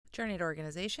Journey to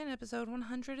Organization, episode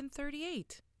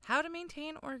 138. How to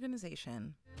maintain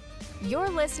organization. You're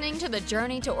listening to the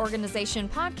Journey to Organization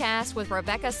podcast with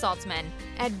Rebecca Saltzman.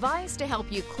 Advice to help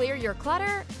you clear your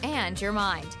clutter and your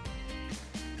mind.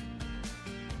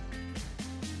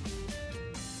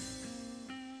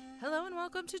 Hello and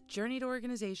welcome to Journey to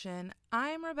Organization.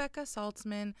 I'm Rebecca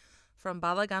Saltzman from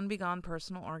Balagan Began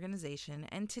Personal Organization,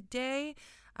 and today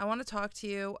I want to talk to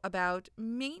you about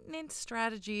maintenance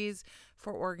strategies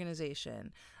for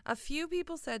organization. A few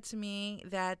people said to me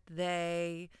that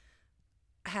they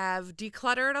have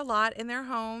decluttered a lot in their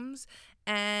homes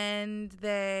and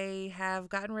they have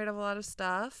gotten rid of a lot of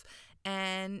stuff,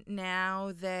 and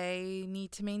now they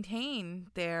need to maintain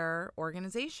their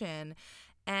organization.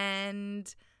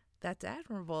 And that's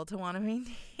admirable to want to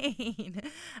maintain.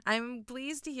 I'm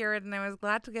pleased to hear it, and I was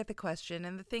glad to get the question.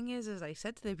 And the thing is I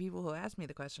said to the people who asked me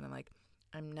the question, I'm like,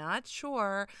 I'm not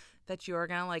sure that you're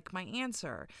going to like my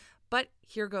answer, but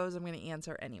here goes, I'm going to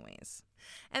answer anyways.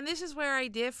 And this is where I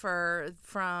differ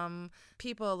from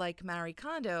people like Marie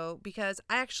Kondo, because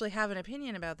I actually have an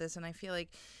opinion about this, and I feel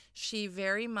like she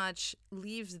very much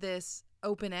leaves this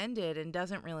open-ended and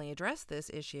doesn't really address this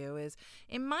issue. Is,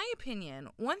 in my opinion,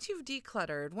 once you've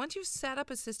decluttered, once you've set up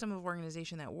a system of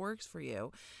organization that works for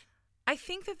you, I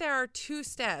think that there are two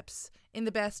steps in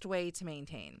the best way to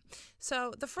maintain.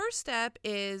 So the first step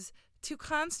is to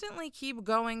constantly keep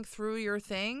going through your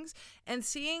things and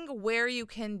seeing where you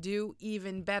can do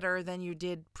even better than you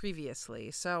did previously.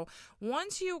 So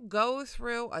once you go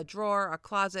through a drawer, a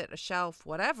closet, a shelf,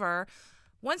 whatever,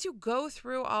 once you go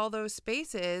through all those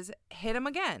spaces, hit them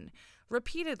again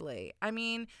repeatedly. I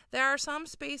mean, there are some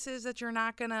spaces that you're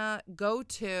not going to go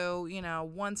to,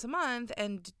 once a month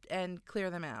and clear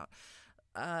them out.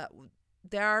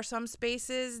 There are some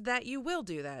spaces that you will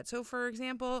do that. So, for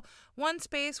example, one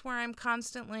space where I'm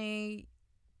constantly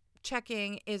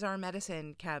checking is our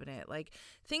medicine cabinet. Like,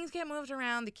 things get moved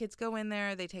around, the kids go in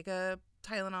there, they take a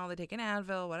Tylenol, they take an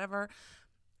Advil, whatever.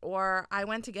 Or I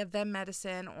went to get them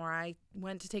medicine, or I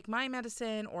went to take my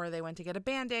medicine, or they went to get a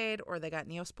Band-Aid, or they got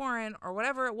Neosporin, or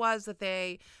whatever it was that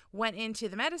they went into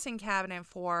the medicine cabinet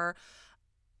for.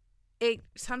 It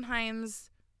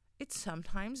sometimes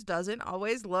doesn't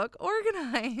always look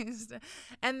organized.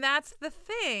 And that's the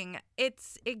thing.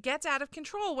 It gets out of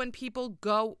control when people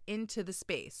go into the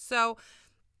space. So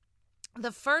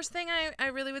the first thing I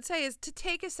really would say is to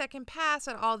take a second pass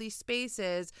at all these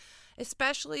spaces,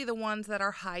 especially the ones that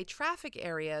are high traffic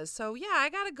areas. So yeah, I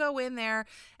got to go in there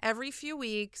every few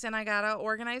weeks and I got to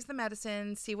organize the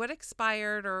medicine, see what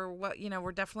expired or what,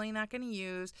 we're definitely not going to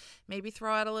use. Maybe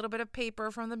throw out a little bit of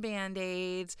paper from the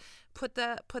Band-Aids, put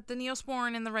the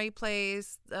Neosporin in the right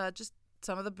place. Just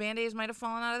some of the Band-Aids might have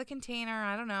fallen out of the container.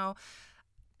 I don't know.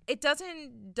 It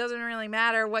doesn't really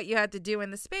matter what you had to do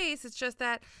in the space. It's just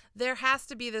that there has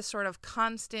to be this sort of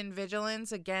constant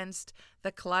vigilance against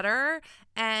the clutter.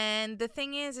 And the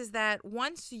thing is that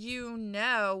once you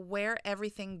know where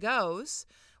everything goes,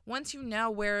 once you know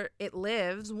where it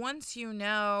lives, once you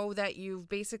know that you've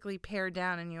basically pared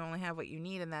down and you only have what you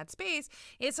need in that space,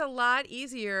 it's a lot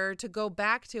easier to go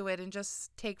back to it and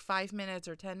just take 5 minutes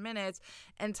or 10 minutes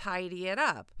and tidy it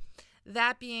up.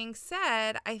 That being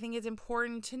said, I think it's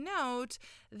important to note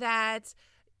that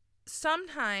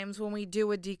sometimes when we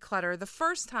do a declutter, the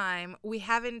first time we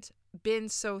haven't been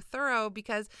so thorough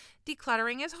because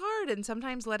decluttering is hard and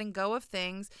sometimes letting go of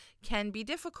things can be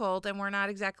difficult and we're not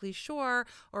exactly sure,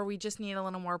 or we just need a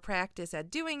little more practice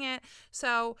at doing it.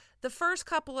 So the first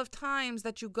couple of times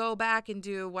that you go back and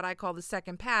do what I call the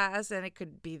second pass, and it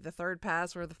could be the third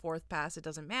pass or the fourth pass, it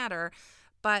doesn't matter,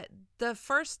 but the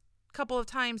first couple of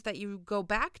times that you go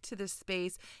back to this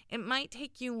space, it might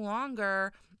take you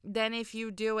longer than if you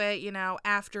do it,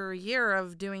 after a year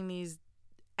of doing these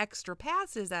extra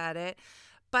passes at it.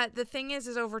 But the thing is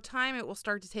over time, it will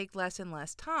start to take less and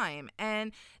less time.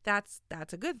 And that's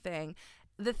a good thing.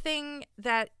 The thing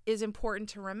that is important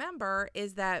to remember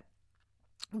is that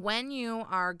when you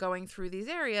are going through these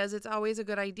areas, it's always a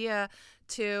good idea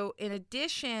to, in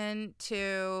addition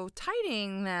to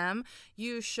tidying them,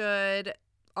 you should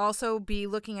also be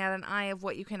looking at an eye of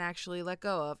what you can actually let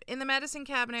go of. In the medicine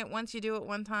cabinet, once you do it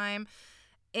one time,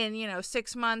 in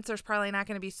 6 months, there's probably not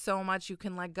going to be so much you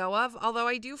can let go of. Although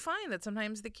I do find that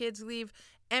sometimes the kids leave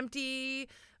empty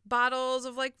bottles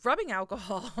of like rubbing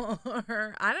alcohol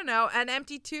or I don't know, an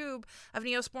empty tube of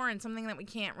Neosporin, something that we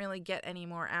can't really get any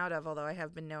more out of. Although I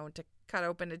have been known to cut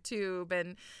open a tube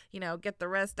and, get the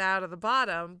rest out of the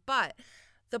bottom. But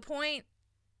the point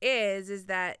is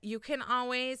that you can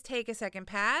always take a second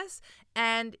pass,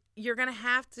 and you're going to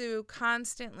have to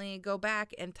constantly go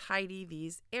back and tidy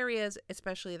these areas,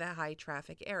 especially the high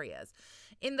traffic areas.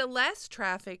 In the less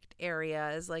trafficked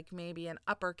areas, like maybe an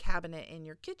upper cabinet in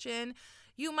your kitchen,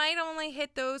 you might only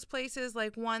hit those places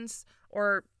like once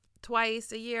or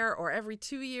twice a year or every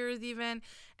 2 years even.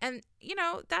 And,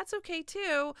 that's okay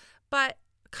too. But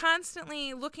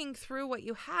constantly looking through what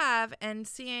you have and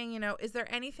seeing, is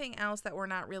there anything else that we're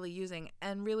not really using,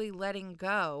 and really letting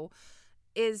go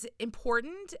is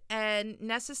important and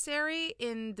necessary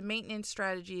in the maintenance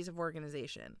strategies of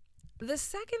organization. The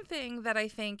second thing that I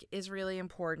think is really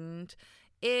important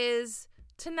is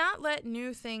to not let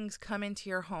new things come into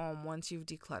your home once you've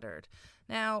decluttered.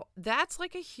 Now, that's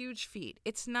like a huge feat.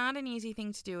 It's not an easy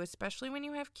thing to do, especially when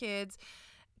you have kids,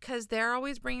 because they're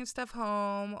always bringing stuff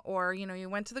home, or, you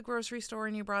went to the grocery store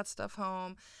and you brought stuff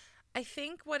home. I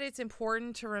think what it's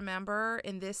important to remember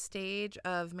in this stage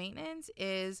of maintenance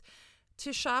is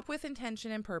to shop with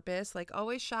intention and purpose. Like,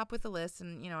 always shop with a list.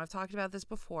 And, I've talked about this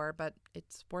before, but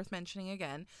it's worth mentioning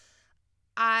again.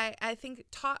 I think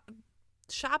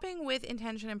shopping with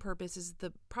intention and purpose is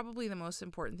probably the most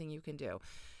important thing you can do.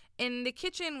 In the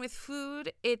kitchen with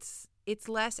food, it's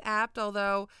less apt,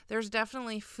 although there's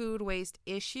definitely food waste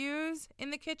issues in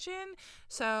the kitchen.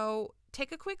 So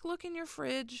take a quick look in your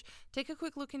fridge, take a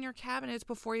quick look in your cabinets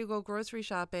before you go grocery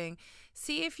shopping.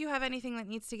 See if you have anything that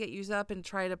needs to get used up, and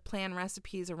try to plan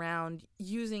recipes around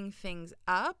using things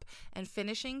up and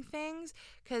finishing things,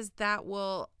 because that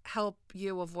will help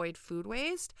you avoid food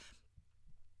waste.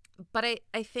 But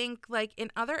I think like in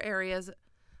other areas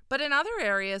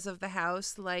of the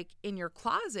house, like in your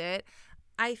closet,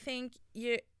 I think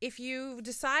if you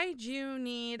decide you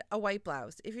need a white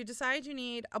blouse, if you decide you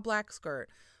need a black skirt,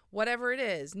 whatever it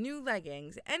is, new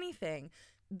leggings, anything,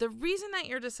 the reason that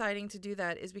you're deciding to do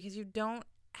that is because you don't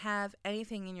have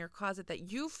anything in your closet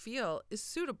that you feel is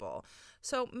suitable.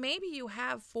 So maybe you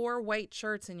have 4 white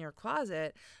shirts in your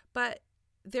closet, but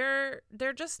they're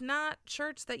just not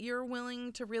shirts that you're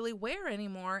willing to really wear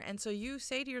anymore. And so you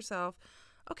say to yourself,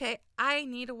 okay, I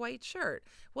need a white shirt.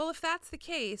 Well, if that's the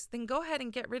case, then go ahead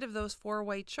and get rid of those 4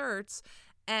 white shirts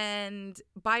and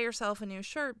buy yourself a new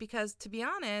shirt. Because to be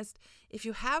honest, if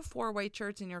you have 4 white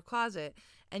shirts in your closet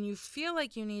and you feel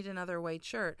like you need another white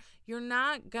shirt, you're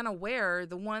not going to wear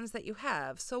the ones that you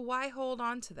have. So why hold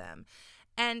on to them?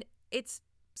 And it's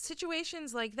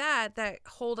situations like that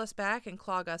hold us back and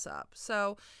clog us up.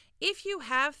 So if you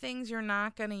have things you're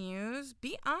not going to use,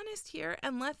 be honest here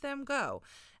and let them go.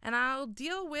 And I'll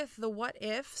deal with the what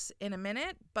ifs in a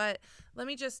minute, but let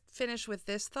me just finish with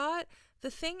this thought. The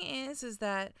thing is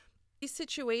that these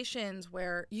situations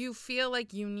where you feel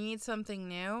like you need something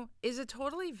new is a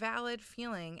totally valid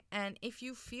feeling. And if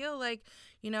you feel like,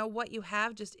 what you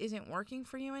have just isn't working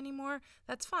for you anymore,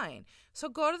 that's fine. So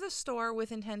go to the store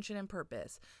with intention and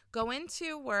purpose. Go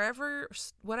into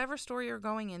whatever store you're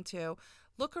going into,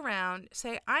 look around,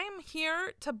 say, I'm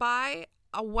here to buy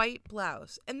a white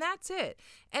blouse, and that's it.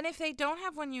 And if they don't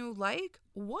have one you like,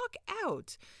 walk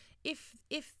out. If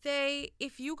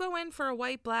you go in for a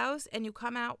white blouse and you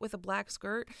come out with a black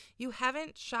skirt, you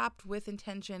haven't shopped with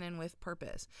intention and with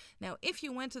purpose. Now, if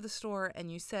you went to the store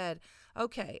and you said,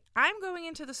 okay, I'm going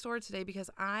into the store today because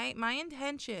my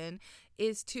intention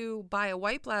is to buy a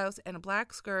white blouse and a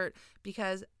black skirt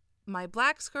because my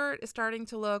black skirt is starting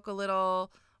to look a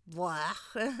little blah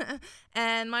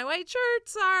and my white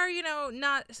shirts are,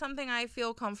 not something I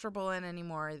feel comfortable in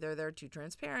anymore. Either they're too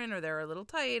transparent, or they're a little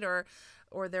tight, or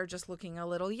they're just looking a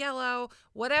little yellow.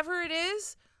 Whatever it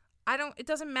is, it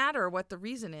doesn't matter what the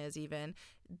reason is. Even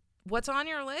what's on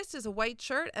your list is a white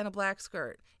shirt and a black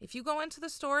skirt. If you go into the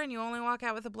store and you only walk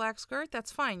out with a black skirt,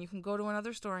 that's fine. You can go to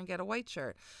another store and get a white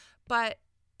shirt. But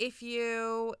if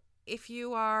you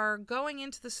are going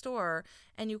into the store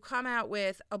and you come out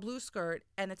with a blue skirt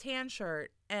and a tan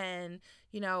shirt and,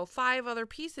 5 other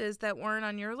pieces that weren't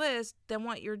on your list, then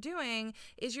what you're doing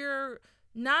is you're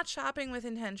not shopping with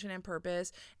intention and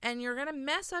purpose, and you're going to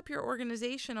mess up your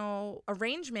organizational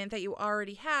arrangement that you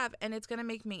already have, and it's going to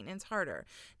make maintenance harder.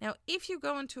 Now, if you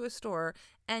go into a store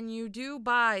and you do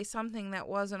buy something that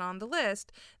wasn't on the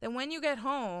list, then when you get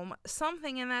home,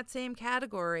 something in that same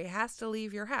category has to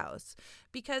leave your house,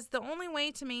 because the only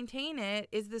way to maintain it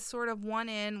is this sort of one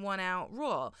in, one out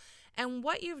rule. And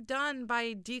what you've done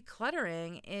by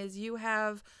decluttering is you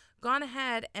have gone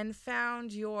ahead and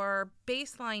found your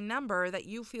baseline number that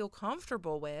you feel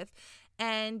comfortable with,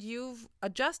 and you've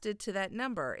adjusted to that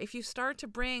number. If you start to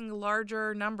bring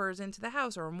larger numbers into the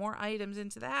house or more items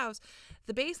into the house,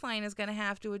 the baseline is going to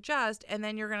have to adjust, and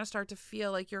then you're going to start to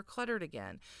feel like you're cluttered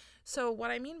again. So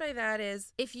what I mean by that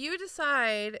is, if you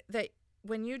decide that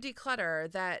when you declutter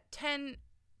that 10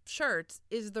 shirts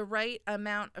is the right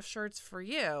amount of shirts for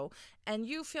you, and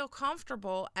you feel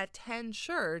comfortable at 10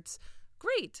 shirts,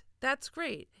 great. that's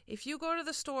great. If you go to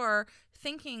the store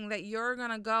thinking that you're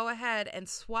going to go ahead and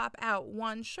swap out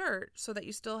one shirt so that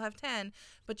you still have 10,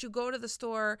 but you go to the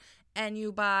store and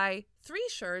you buy 3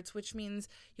 shirts, which means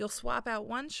you'll swap out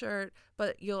one shirt,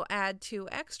 but you'll add 2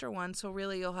 extra ones, so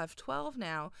really you'll have 12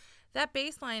 now. That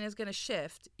baseline is going to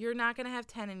shift. You're not going to have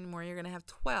 10 anymore. You're going to have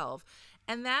 12.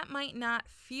 And that might not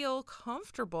feel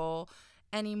comfortable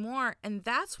anymore, and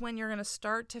that's when you're going to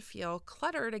start to feel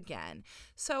cluttered again.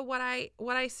 So what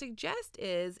I suggest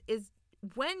is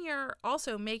when you're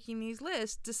also making these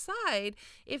lists, decide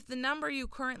if the number you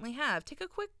currently have, take a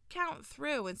quick count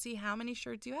through and see how many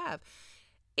shirts you have.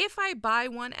 If I buy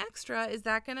one extra, is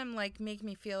that going to make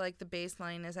me feel like the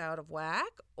baseline is out of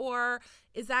whack, or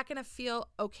is that going to feel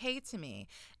okay to me?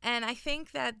 And I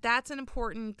think that that's an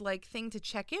important thing to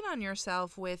check in on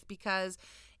yourself with, because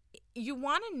you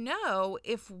want to know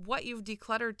if what you've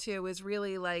decluttered to is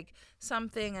really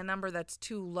a number that's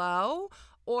too low,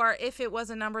 or if it was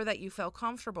a number that you felt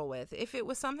comfortable with. If it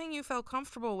was something you felt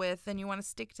comfortable with, then you want to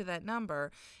stick to that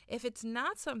number. If it's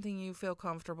not something you feel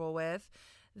comfortable with,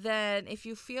 then if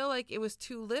you feel like it was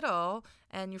too little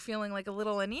and you're feeling a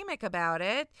little anemic about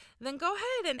it, then go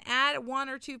ahead and add 1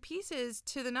 or 2 pieces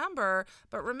to the number.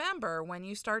 But remember, when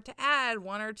you start to add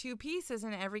 1 or 2 pieces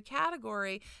in every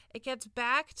category, it gets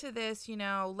back to this,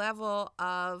 level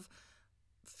of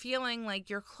feeling like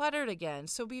you're cluttered again.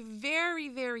 So be very,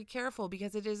 very careful,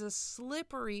 because it is a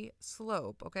slippery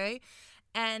slope, okay?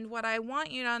 And what I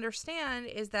want you to understand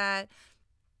is that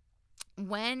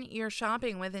when you're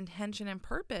shopping with intention and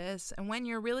purpose, and when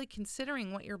you're really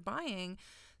considering what you're buying,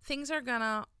 things are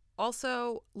gonna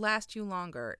also last you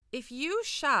longer. If you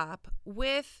shop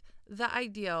with the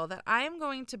ideal that I am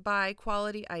going to buy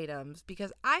quality items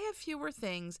because I have fewer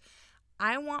things,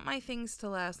 I want my things to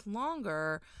last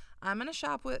longer, I'm going to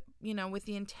shop with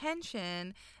the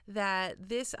intention that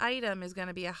this item is going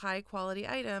to be a high quality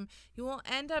item, you will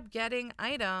end up getting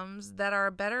items that are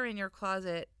better in your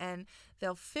closet, and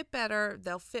they'll fit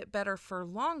better for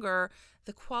longer.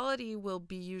 The quality will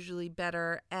be usually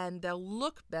better, and they'll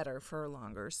look better for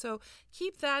longer. So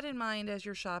keep that in mind as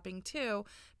you're shopping too,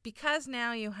 because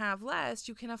now you have less,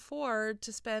 you can afford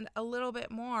to spend a little bit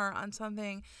more on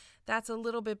something that's a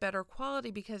little bit better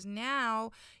quality, because now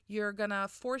you're going to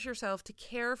force yourself to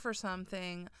care for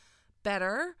something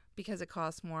better because it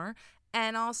costs more,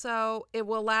 and also it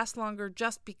will last longer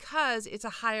just because it's a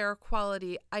higher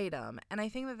quality item. And I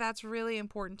think that that's really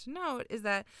important to note, is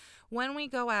that when we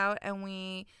go out and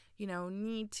we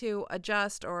need to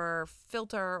adjust or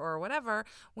filter or whatever,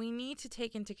 we need to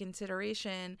take into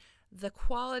consideration the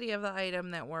quality of the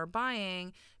item that we're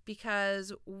buying,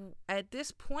 because at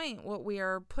this point, what we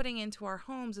are putting into our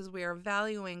homes is we are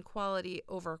valuing quality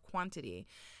over quantity.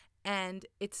 And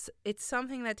it's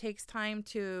something that takes time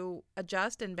to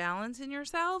adjust and balance in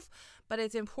yourself, but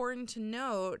it's important to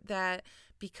note that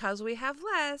because we have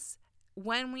less,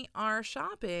 when we are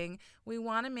shopping, we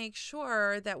want to make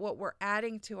sure that what we're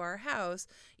adding to our house,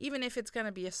 even if it's going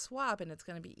to be a swap and it's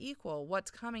going to be equal,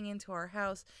 what's coming into our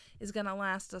house is going to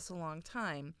last us a long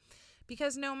time.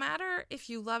 Because no matter if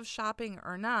you love shopping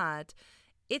or not,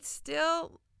 it's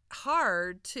still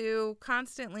hard to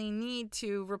constantly need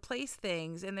to replace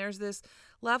things. And there's this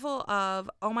level of,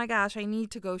 oh my gosh, I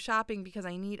need to go shopping because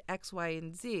I need X, Y,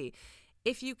 and Z.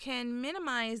 If you can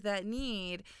minimize that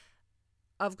need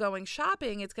of going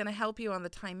shopping, it's going to help you on the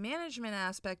time management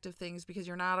aspect of things, because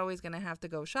you're not always going to have to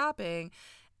go shopping.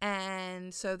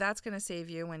 And so that's going to save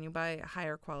you when you buy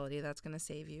higher quality. That's going to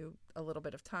save you a little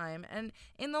bit of time. And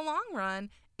in the long run,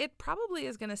 it probably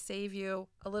is going to save you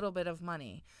a little bit of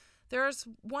money. There's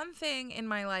one thing in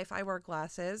my life, I wear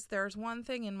glasses. There's one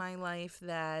thing in my life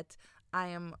that I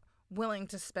am willing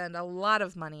to spend a lot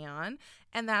of money on,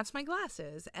 and that's my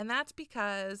glasses. And that's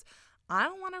because I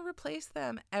don't want to replace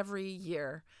them every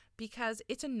year, because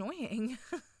it's annoying.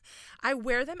 I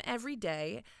wear them every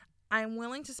day. I'm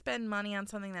willing to spend money on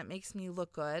something that makes me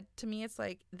look good. To me, it's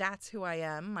like, that's who I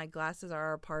am. My glasses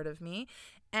are a part of me.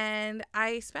 And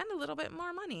I spend a little bit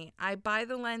more money. I buy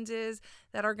the lenses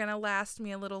that are going to last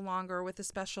me a little longer with the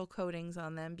special coatings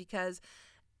on them, because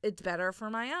it's better for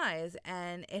my eyes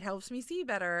and it helps me see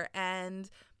better. And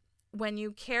when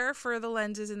you care for the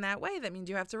lenses in that way, that means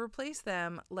you have to replace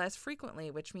them less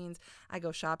frequently, which means I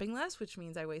go shopping less, which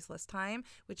means I waste less time,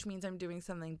 which means I'm doing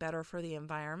something better for the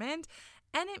environment.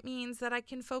 And it means that I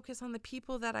can focus on the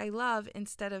people that I love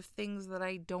instead of things that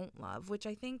I don't love, which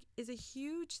I think is a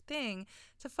huge thing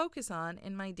to focus on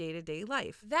in my day-to-day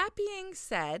life. That being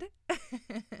said,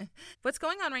 what's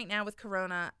going on right now with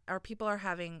Corona are people are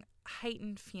having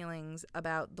heightened feelings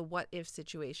about the what-if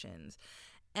situations.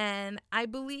 And I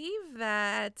believe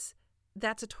that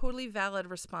that's a totally valid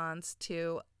response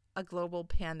to a global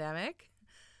pandemic.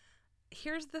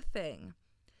 Here's the thing.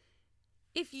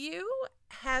 If you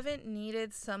haven't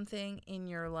needed something in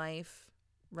your life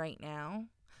right now,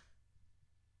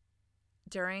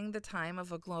 during the time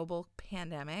of a global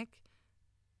pandemic,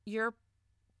 you're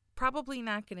probably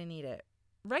not going to need it.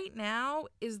 Right now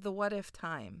is the what if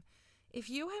time. If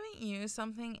you haven't used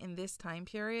something in this time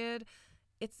period,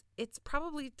 it's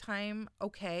probably time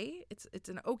okay. It's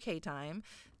an okay time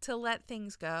to let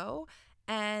things go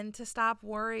and to stop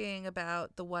worrying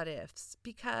about the what ifs,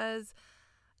 because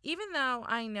even though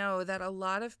I know that a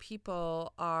lot of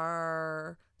people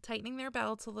are tightening their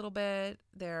belts a little bit,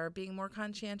 they're being more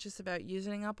conscientious about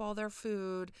using up all their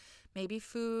food. Maybe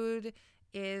food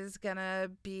is going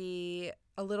to be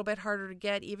a little bit harder to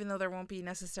get, even though there won't be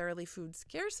necessarily food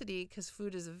scarcity because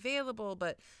food is available,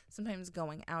 but sometimes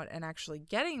going out and actually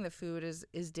getting the food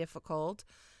is difficult.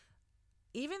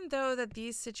 Even though that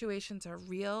these situations are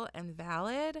real and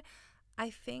valid, I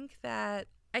think that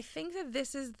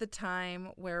this is the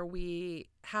time where we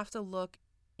have to look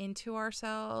into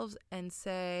ourselves and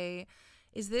say,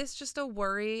 is this just a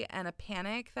worry and a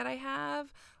panic that I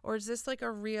have? Or is this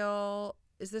a real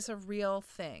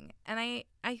thing? And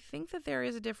I think that there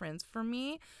is a difference. For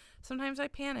me, sometimes I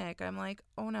panic. I'm like,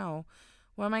 oh no,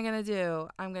 what am I going to do?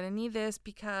 I'm going to need this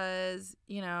because,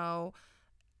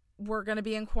 we're going to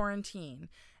be in quarantine.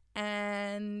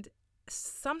 And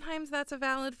sometimes that's a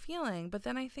valid feeling. But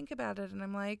then I think about it and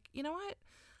I'm like, you know what?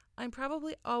 I'm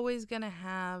probably always going to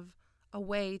have a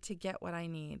way to get what I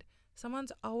need.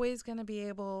 Someone's always going to be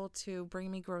able to bring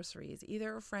me groceries.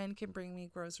 Either a friend can bring me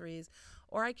groceries,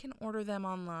 or I can order them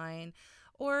online.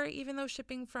 Or even though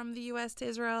shipping from the U.S. to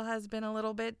Israel has been a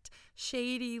little bit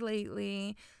shady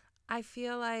lately, I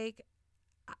feel like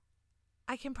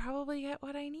I can probably get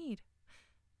what I need.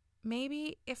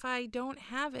 Maybe if I don't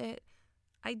have it,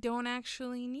 I don't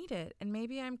actually need it. And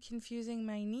maybe I'm confusing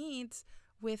my needs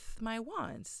with my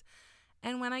wants.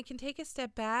 And when I can take a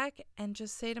step back and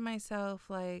just say to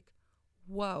myself,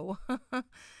 whoa,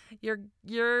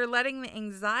 you're letting the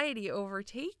anxiety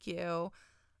overtake you,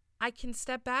 I can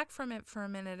step back from it for a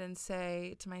minute and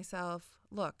say to myself,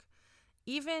 look,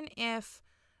 even if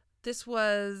this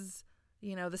was,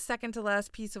 the second to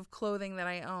last piece of clothing that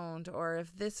I owned, or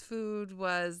if this food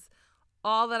was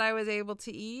all that I was able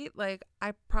to eat,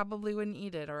 I probably wouldn't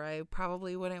eat it, or I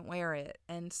probably wouldn't wear it.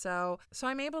 And so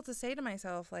I'm able to say to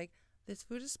myself, this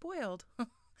food is spoiled.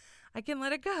 I can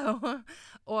let it go.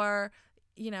 Or,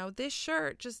 this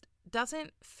shirt just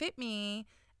doesn't fit me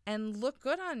and look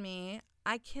good on me.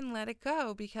 I can let it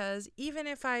go, because even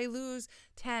if I lose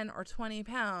 10 or 20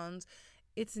 pounds,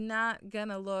 it's not going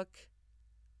to look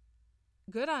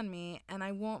good on me and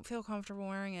I won't feel comfortable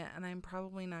wearing it, and I'm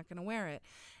probably not going to wear it.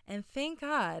 And thank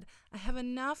God I have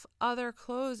enough other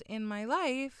clothes in my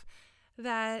life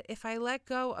that if I let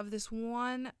go of this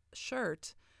one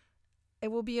shirt, it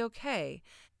will be okay.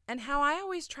 And how I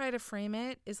always try to frame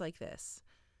it is like this.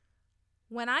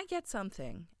 When I get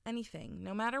something, anything,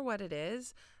 no matter what it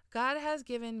is, God has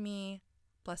given me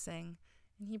blessing.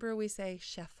 In Hebrew, we say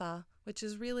shefa, which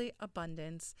is really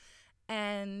abundance.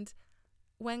 And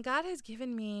when God has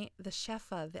given me the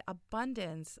shefa, the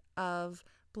abundance of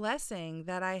blessing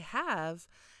that I have,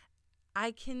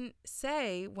 I can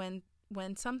say when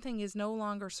something is no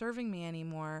longer serving me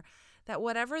anymore, that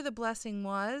whatever the blessing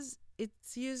was,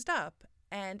 it's used up.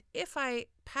 And if I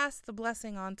pass the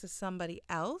blessing on to somebody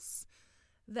else,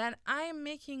 then I am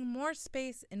making more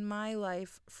space in my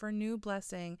life for new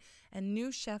blessing and new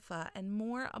shefa and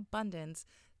more abundance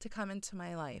to come into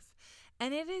my life.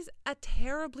 And it is a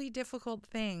terribly difficult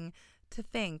thing to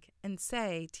think and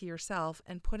say to yourself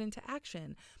and put into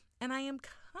action. And I am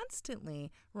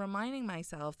constantly reminding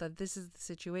myself that this is the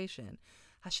situation.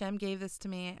 Hashem gave this to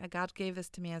me, God gave this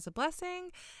to me as a blessing,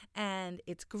 and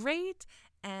it's great,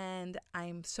 and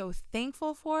I'm so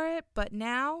thankful for it, but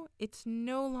now it's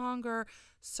no longer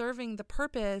serving the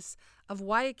purpose of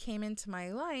why it came into my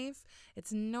life.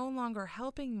 It's no longer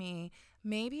helping me.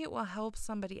 Maybe it will help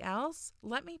somebody else.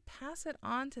 Let me pass it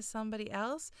on to somebody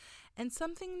else, and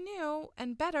something new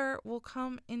and better will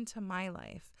come into my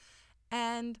life.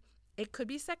 And it could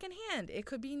be secondhand, it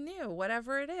could be new,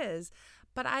 whatever it is.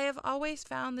 But I have always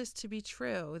found this to be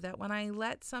true, that when I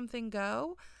let something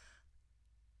go,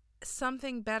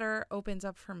 something better opens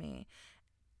up for me.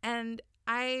 And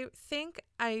I think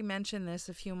I mentioned this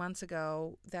a few months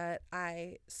ago, that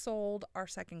I sold our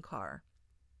second car.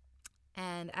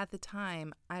 And at the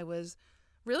time, I was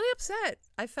really upset.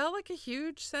 I felt like a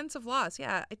huge sense of loss.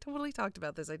 Yeah, I totally talked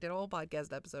about this. I did a whole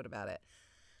podcast episode about it.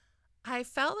 I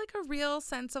felt like a real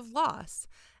sense of loss.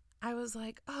 I was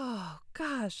like, oh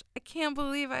gosh, I can't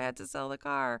believe I had to sell the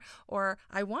car, or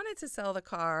I wanted to sell the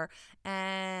car,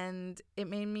 and it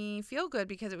made me feel good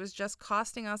because it was just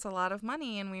costing us a lot of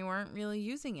money and we weren't really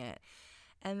using it.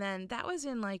 And then that was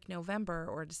in like November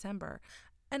or December.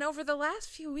 And over the last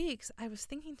few weeks, I was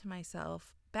thinking to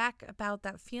myself back about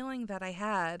that feeling that I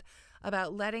had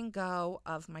about letting go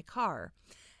of my car.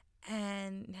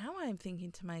 And now I'm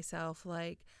thinking to myself,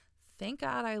 like, thank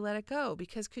God I let it go,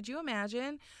 because could you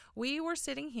imagine? We were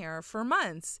sitting here for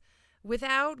months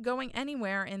without going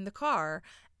anywhere in the car.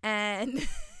 And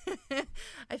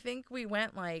I think we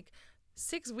went like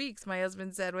 6 weeks, my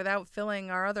husband said, without filling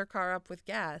our other car up with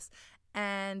gas.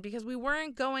 And because we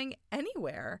weren't going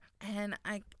anywhere. And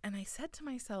I said to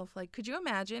myself, like, could you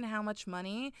imagine how much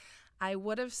money I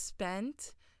would have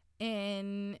spent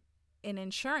in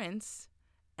insurance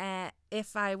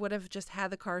if I would have just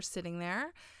had the car sitting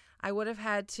there? I would have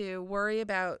had to worry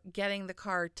about getting the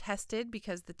car tested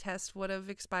because the test would have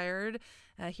expired.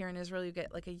 Here in Israel, you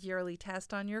get like a yearly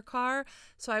test on your car.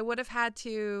 So I would have had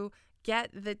to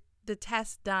get the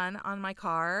test done on my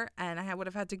car, and I would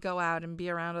have had to go out and be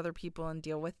around other people and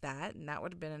deal with that, and that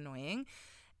would have been annoying.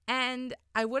 And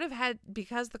I would have had,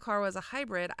 because the car was a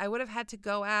hybrid, I would have had to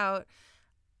go out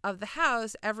of the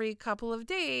house every couple of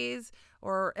days,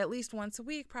 or at least once a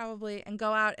week probably, and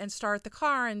go out and start the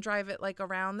car and drive it like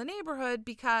around the neighborhood,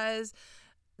 because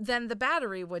then the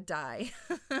battery would die.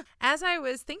 As I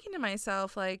was thinking to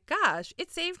myself, like, gosh,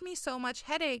 it saved me so much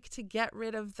headache to get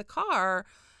rid of the car.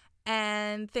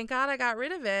 And thank God I got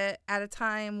rid of it at a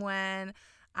time when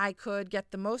I could get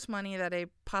the most money that I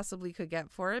possibly could get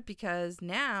for it, because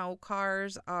now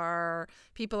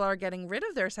people are getting rid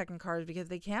of their second cars because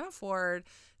they can't afford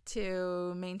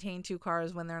to maintain 2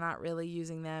 cars when they're not really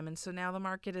using them. And so now the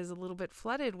market is a little bit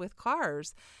flooded with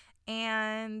cars.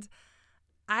 And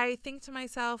I think to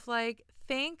myself, like,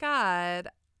 thank God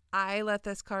I let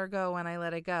this car go when I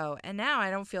let it go. And now I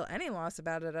don't feel any loss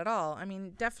about it at all. I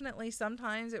mean, definitely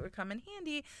sometimes it would come in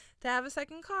handy to have a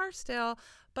second car still,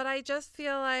 but I just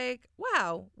feel like,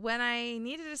 wow, when I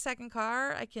needed a second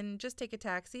car, I can just take a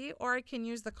taxi, or I can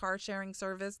use the car sharing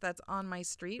service that's on my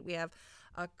street. We have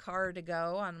a car to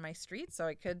go on my street, so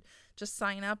I could just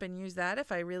sign up and use that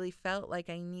if I really felt like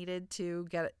I needed to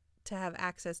have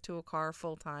access to a car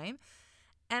full time.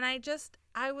 And I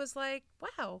was like,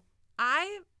 wow,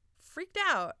 I freaked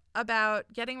out about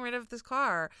getting rid of this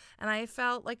car, and I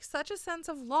felt like such a sense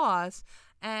of loss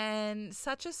and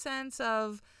such a sense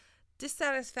of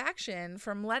dissatisfaction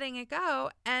from letting it go.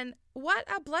 And what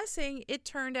a blessing it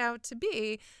turned out to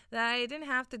be that I didn't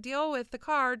have to deal with the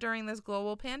car during this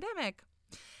global pandemic.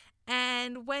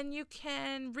 And when you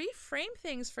can reframe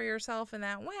things for yourself in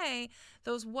that way,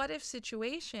 those what if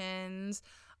situations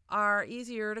are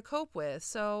easier to cope with.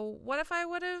 So what if I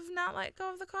would have not let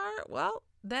go of the car? Well,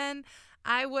 then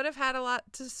I would have had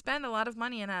to spend a lot of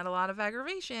money and had a lot of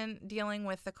aggravation dealing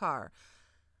with the car.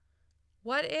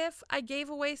 What if I gave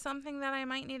away something that I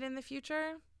might need in the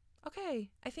future? Okay,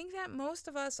 I think that most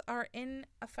of us are in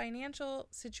a financial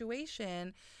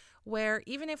situation where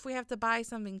even if we have to buy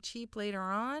something cheap later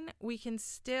on, we can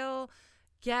still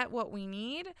get what we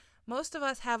need. Most of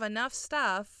us have enough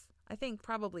stuff. I think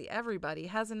probably everybody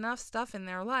has enough stuff in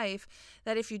their life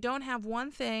that if you don't have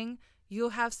one thing,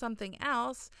 you'll have something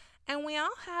else. And we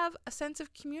all have a sense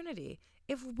of community.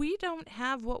 If we don't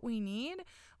have what we need,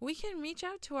 we can reach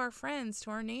out to our friends,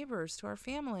 to our neighbors, to our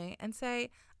family and say,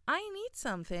 I need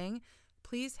something,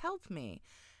 please help me.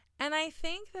 And I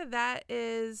think that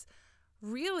is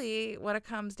really what it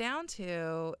comes down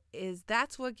to, is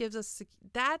that's what gives us,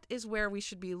 that is where we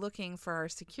should be looking for our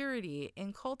security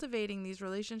in cultivating these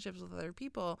relationships with other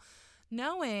people,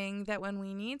 knowing that when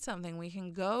we need something, we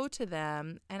can go to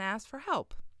them and ask for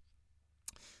help.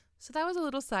 So that was a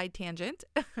little side tangent,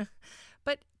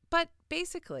 but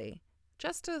basically,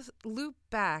 just to loop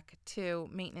back to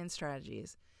maintenance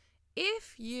strategies,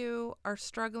 if you are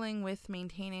struggling with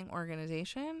maintaining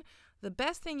organization, the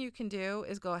best thing you can do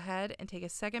is go ahead and take a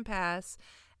second pass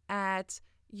at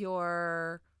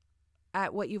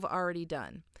what you've already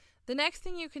done. The next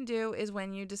thing you can do is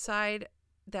when you decide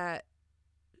that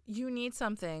you need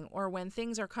something, or when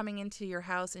things are coming into your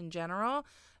house in general,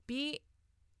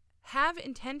 have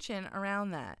intention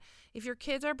around that. If your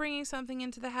kids are bringing something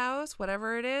into the house,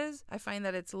 whatever it is, I find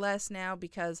that it's less now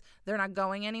because they're not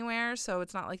going anywhere, so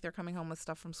it's not like they're coming home with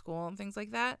stuff from school and things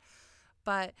like that.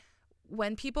 But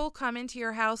when people come into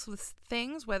your house with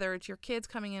things, whether it's your kids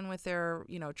coming in with their,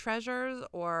 treasures,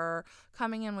 or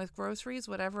coming in with groceries,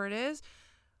 whatever it is,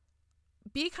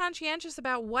 be conscientious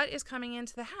about what is coming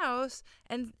into the house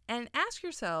and ask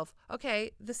yourself,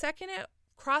 okay, the second it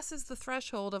crosses the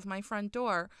threshold of my front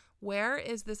door, where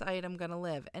is this item going to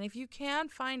live? And if you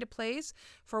can't find a place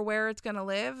for where it's going to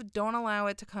live, don't allow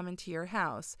it to come into your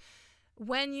house.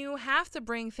 When you have to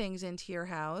bring things into your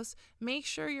house, make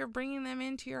sure you're bringing them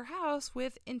into your house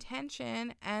with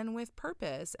intention and with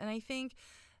purpose. And I think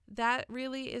that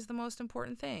really is the most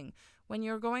important thing. When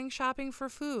you're going shopping for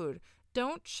food,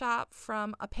 don't shop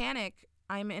from a panic.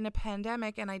 I'm in a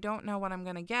pandemic and I don't know what I'm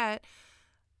going to get.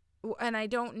 And I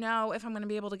don't know if I'm going to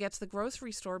be able to get to the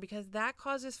grocery store, because that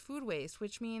causes food waste,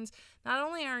 which means not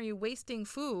only are you wasting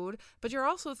food, but you're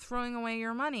also throwing away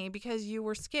your money because you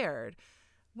were scared.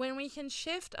 When we can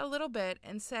shift a little bit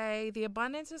and say the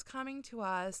abundance is coming to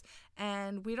us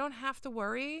and we don't have to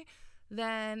worry,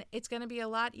 then it's going to be a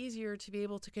lot easier to be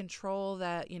able to control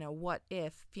that, what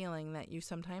if feeling that you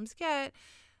sometimes get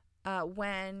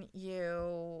when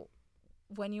you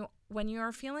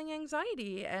are feeling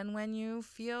anxiety and when you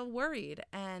feel worried.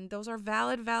 And those are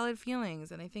valid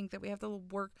feelings. And I think that we have to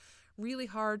work really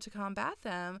hard to combat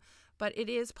them, but it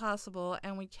is possible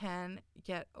and we can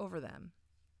get over them.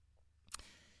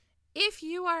 If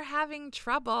you are having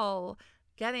trouble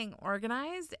getting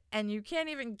organized and you can't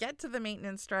even get to the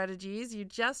maintenance strategies, you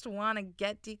just want to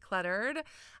get decluttered,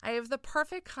 I have the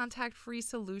perfect contact-free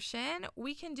solution.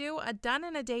 We can do a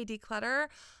done-in-a-day declutter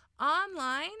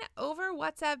online over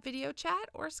WhatsApp video chat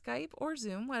or Skype or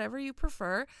Zoom, whatever you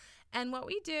prefer. And what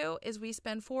we do is we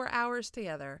spend 4 hours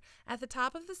together. At the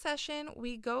top of the session,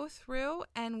 we go through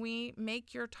and we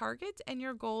make your targets and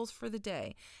your goals for the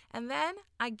day. And then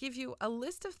I give you a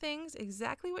list of things,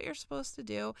 exactly what you're supposed to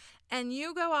do, and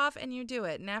you go off and you do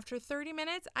it. And after 30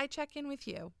 minutes, I check in with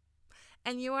you.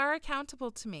 And you are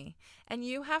accountable to me. And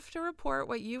you have to report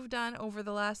what you've done over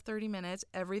the last 30 minutes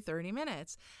every 30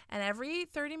 minutes. And every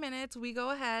 30 minutes, we go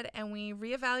ahead and we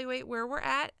reevaluate where we're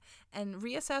at and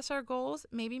reassess our goals.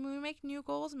 Maybe we make new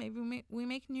goals. Maybe we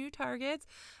make new targets.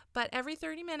 But every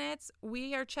 30 minutes,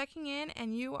 we are checking in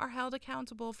and you are held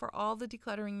accountable for all the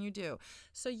decluttering you do.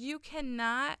 So you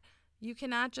cannot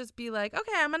just be like,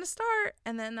 okay, I'm going to start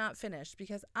and then not finish,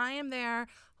 because I am there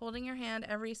holding your hand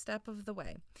every step of the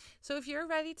way. So if you're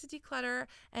ready to declutter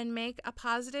and make a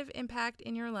positive impact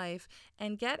in your life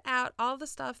and get out all the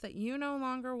stuff that you no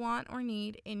longer want or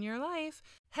need in your life,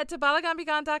 head to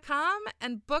balagonbegone.com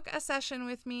and book a session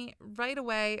with me right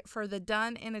away for the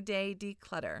Done in a Day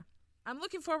Declutter. I'm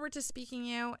looking forward to speaking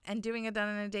you and doing a Done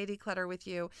in a Day declutter with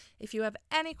you. If you have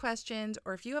any questions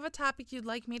or if you have a topic you'd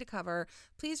like me to cover,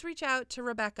 please reach out to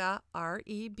Rebecca,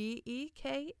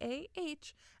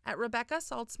 REBEKAH, at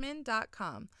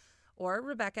RebeccaSaltzman.com or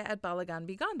Rebecca at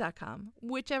balagonbegone.com,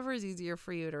 whichever is easier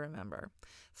for you to remember.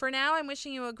 For now, I'm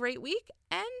wishing you a great week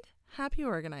and happy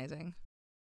organizing.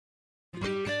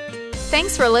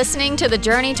 Thanks for listening to the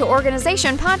Journey to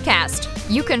Organization podcast.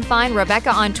 You can find Rebecca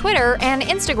on Twitter and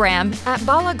Instagram at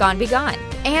balagonbegone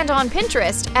and on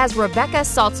Pinterest as Rebecca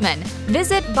Saltzman.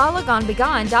 Visit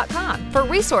balagonbegone.com for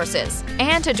resources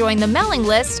and to join the mailing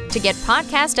list to get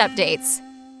podcast updates.